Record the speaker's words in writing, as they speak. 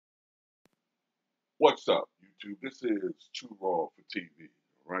What's up, YouTube? This is Too Raw for TV.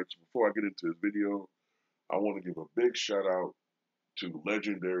 All right, so before I get into this video, I want to give a big shout out to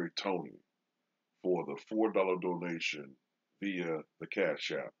Legendary Tony for the $4 donation via the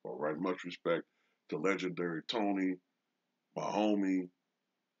Cash App. All right, much respect to Legendary Tony, my homie,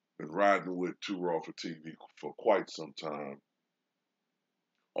 been riding with Too Raw for TV for quite some time.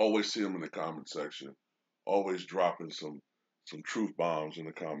 Always see him in the comment section, always dropping some truth bombs in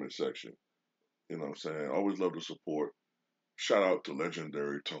the comment section. You know what I'm saying? Always love the support. Shout out to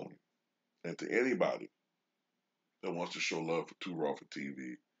Legendary Tony. And to anybody that wants to show love for Too Raw for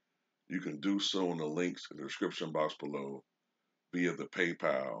TV, you can do so in the links in the description box below via the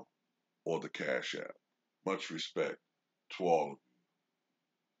PayPal or the Cash App. Much respect to all of you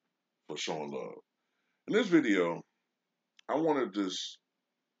for showing love. In this video, I want to just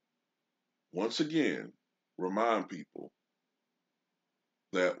once again remind people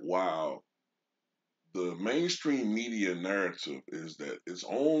that while the mainstream media narrative is that it's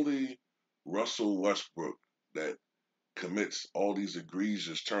only Russell Westbrook that commits all these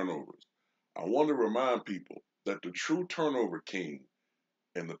egregious turnovers, I want to remind people that the true turnover king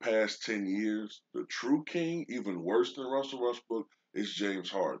in the past 10 years, the true king, even worse than Russell Westbrook, is James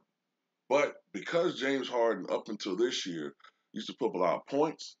Harden. But because James Harden, up until this year, used to put up a lot of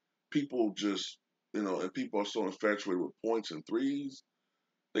points, people just, and people are so infatuated with points and threes,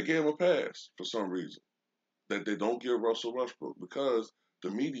 they gave him a pass for some reason that they don't give Russell Westbrook because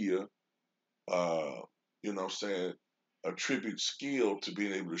the media, uh, saying, attribute skill to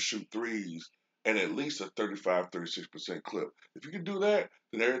being able to shoot threes at least a 35-36% clip. If you can do that,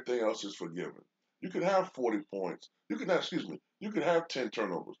 then everything else is forgiven. You can have 40 points. You can have 10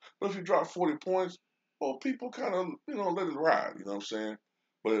 turnovers. But if you drop 40 points, well, people kind of, let it ride, you know what I'm saying?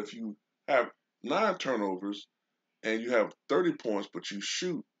 But if you have 9 turnovers and you have 30 points, but you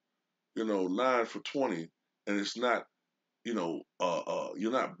shoot, 9 for 20, and it's not, you're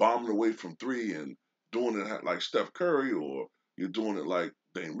not bombing away from three and doing it like Steph Curry, or you're doing it like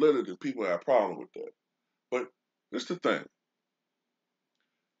Dame Lillard, and people have a problem with that. But this is the thing.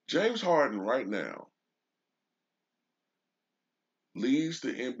 James Harden right now leads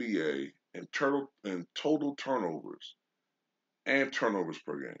the NBA in total turnovers and turnovers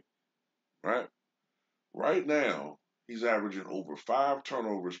per game, right? Right now, he's averaging over 5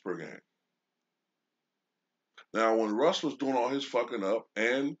 turnovers per game. Now, when Russ was doing all his fucking up,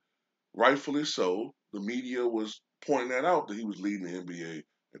 and rightfully so, the media was pointing that out, that he was leading the NBA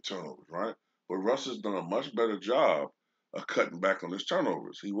in turnovers, right? But Russ has done a much better job of cutting back on his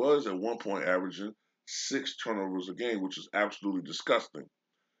turnovers. He was at one point averaging 6 turnovers a game, which is absolutely disgusting.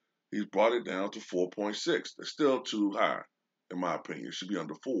 He's brought it down to 4.6. That's still too high, in my opinion. It should be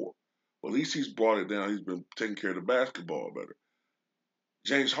under 4. But at least he's brought it down. He's been taking care of the basketball better.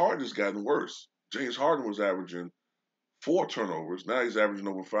 James Harden has gotten worse. James Harden was averaging 4 turnovers. Now he's averaging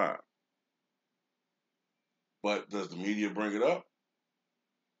over 5. But does the media bring it up?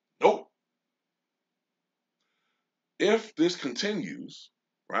 Nope. If this continues,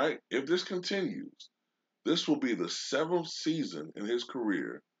 right? If this continues, this will be the 7th season in his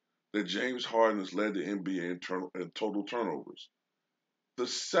career that James Harden has led the NBA in total turnovers. The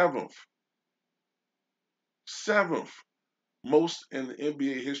 7th. 7th most in the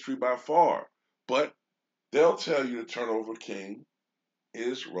NBA history by far. But they'll tell you the turnover king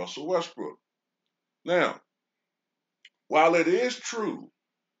is Russell Westbrook. Now, while it is true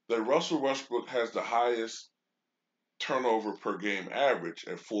that Russell Westbrook has the highest turnover per game average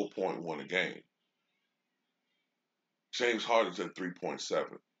at 4.1 a game, James Harden's at 3.7.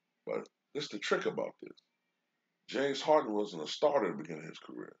 But this is the trick about this. James Harden wasn't a starter at the beginning of his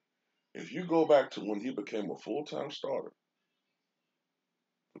career. If you go back to when he became a full-time starter,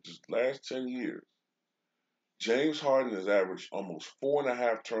 which is the last 10 years, James Harden has averaged almost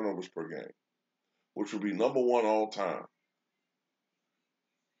 4.5 turnovers per game, which would be number 1 all time.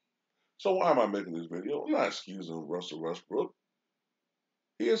 So why am I making this video? I'm not excusing Russell Westbrook.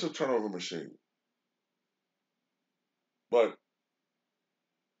 He is a turnover machine. But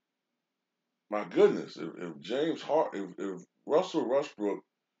my goodness, if Russell Westbrook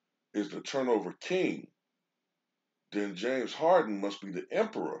is the turnover king, then James Harden must be the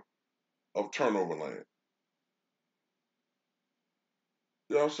emperor of turnover land.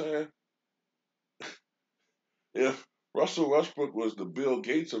 You know what I'm saying? If Russell Westbrook was the Bill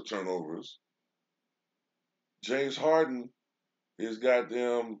Gates of turnovers, James Harden is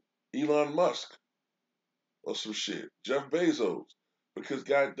goddamn Elon Musk or some shit, Jeff Bezos, because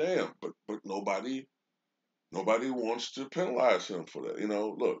goddamn, but nobody wants to penalize him for that.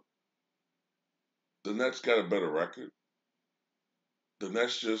 Look, the Nets got a better record. the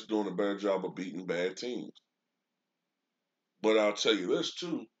Nets just doing a better job of beating bad teams. But I'll tell you this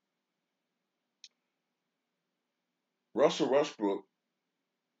too. Russell Westbrook,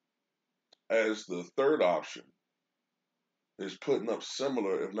 as the third option, is putting up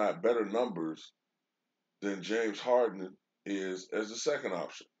similar, if not better, numbers than James Harden is as the second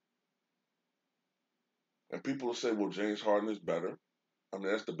option. And people will say, well, James Harden is better. I mean,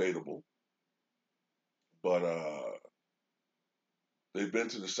 that's debatable. But they've been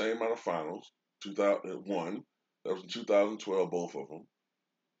to the same amount of finals, 2001. That was in 2012, both of them.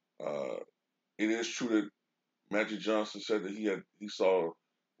 It is true that Magic Johnson said that he saw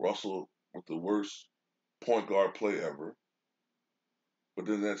Russell with the worst point guard play ever. But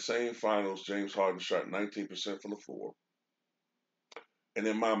then that same finals, James Harden shot 19% from the floor. And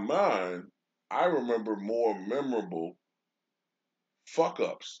in my mind, I remember more memorable fuck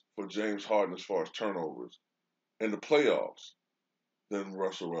ups for James Harden as far as turnovers in the playoffs than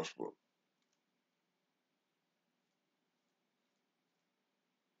Russell Westbrook.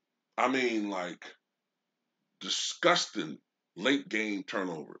 I mean, like disgusting late game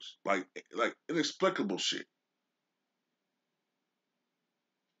turnovers, like inexplicable shit.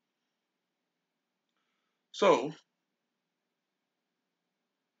 So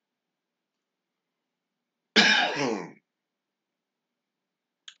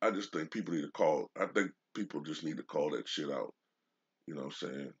I just think people need to call. I think people just need to call that shit out. You know what I'm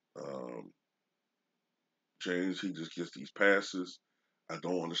saying? James, he just gets these passes. I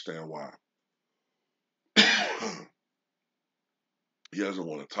don't understand why. He hasn't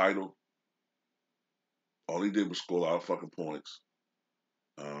won a title. All he did was score a lot of fucking points.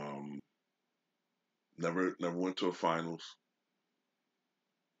 Um, never went to a finals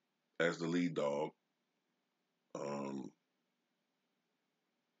as the lead dog. Um,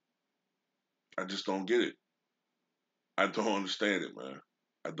 I just don't get it. I don't understand it, man.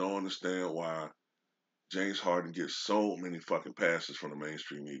 I don't understand why James Harden gets so many fucking passes from the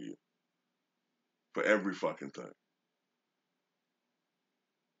mainstream media for every fucking thing.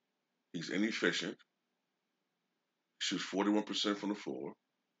 He's inefficient. Shoots 41% from the floor.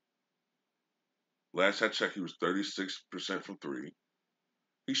 Last I checked, he was 36% from three.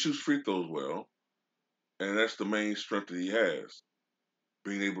 He shoots free throws well, and that's the main strength that he has.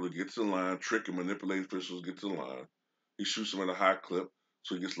 Being able to get to the line, trick and manipulate officials, get to the line. He shoots them at a high clip,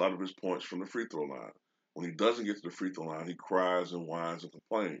 so he gets a lot of his points from the free throw line. When he doesn't get to the free throw line, he cries and whines and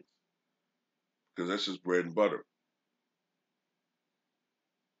complains because that's his bread and butter.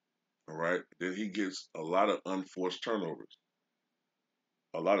 All right. Then he gets a lot of unforced turnovers,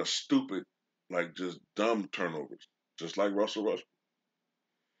 a lot of stupid, like just dumb turnovers, just like Russell Westbrook.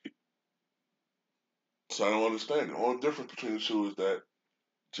 So I don't understand it. The only difference between the two is that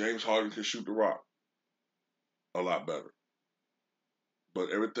James Harden can shoot the rock a lot better, but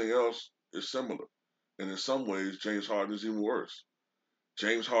everything else is similar. And in some ways, James Harden is even worse.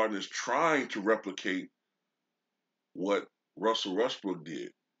 James Harden is trying to replicate what Russell Westbrook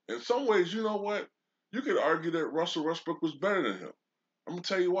did. In some ways, you know what? You could argue that Russell Westbrook was better than him. I'm gonna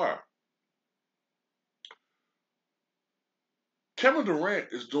tell you why. Kevin Durant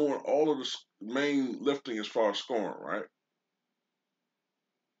is doing all of the main lifting as far as scoring, right?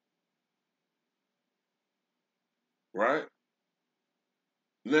 Right?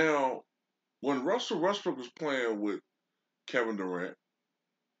 Now, when Russell Westbrook was playing with Kevin Durant,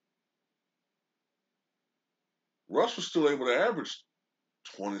 Russ was still able to average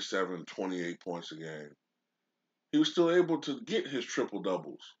 27, 28 points a game. He was still able to get his triple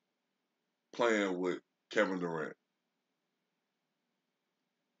doubles playing with Kevin Durant.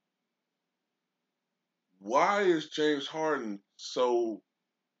 Why is James Harden so?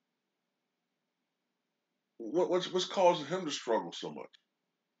 What's causing him to struggle so much?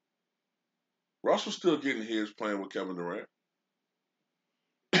 Russ was still getting his playing with Kevin Durant.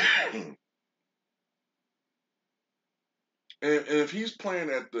 And if he's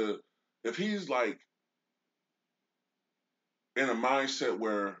playing if he's like in a mindset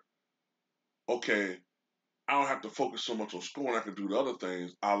where, okay, I don't have to focus so much on scoring, I can do the other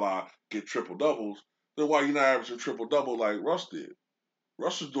things, a la get triple doubles, then why you not averaging triple double like Russ did?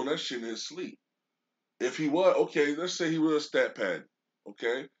 Russ was doing that shit in his sleep. If he was, okay, let's say he was a stat pad,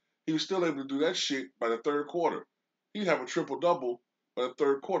 okay? He was still able to do that shit by the third quarter. He'd have a triple double by the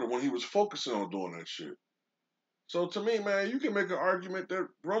third quarter when he was focusing on doing that shit. So to me, man, you can make an argument that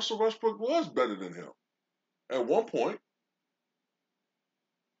Russell Westbrook was better than him at one point.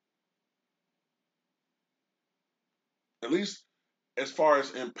 At least as far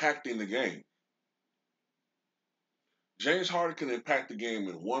as impacting the game. James Harden can impact the game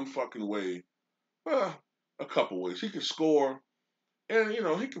in one fucking way. Well, a couple ways. He can score And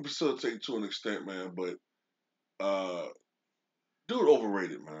he can facilitate to an extent, man. But uh, dude,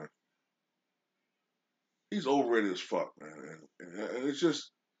 overrated, man. He's overrated as fuck, man. And it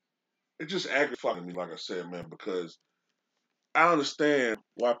just aggravates me, like I said, man, because I understand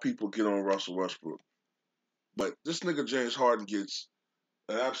why people get on Russell Westbrook, but this nigga James Harden gets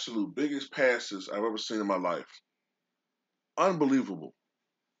the absolute biggest passes I've ever seen in my life. Unbelievable.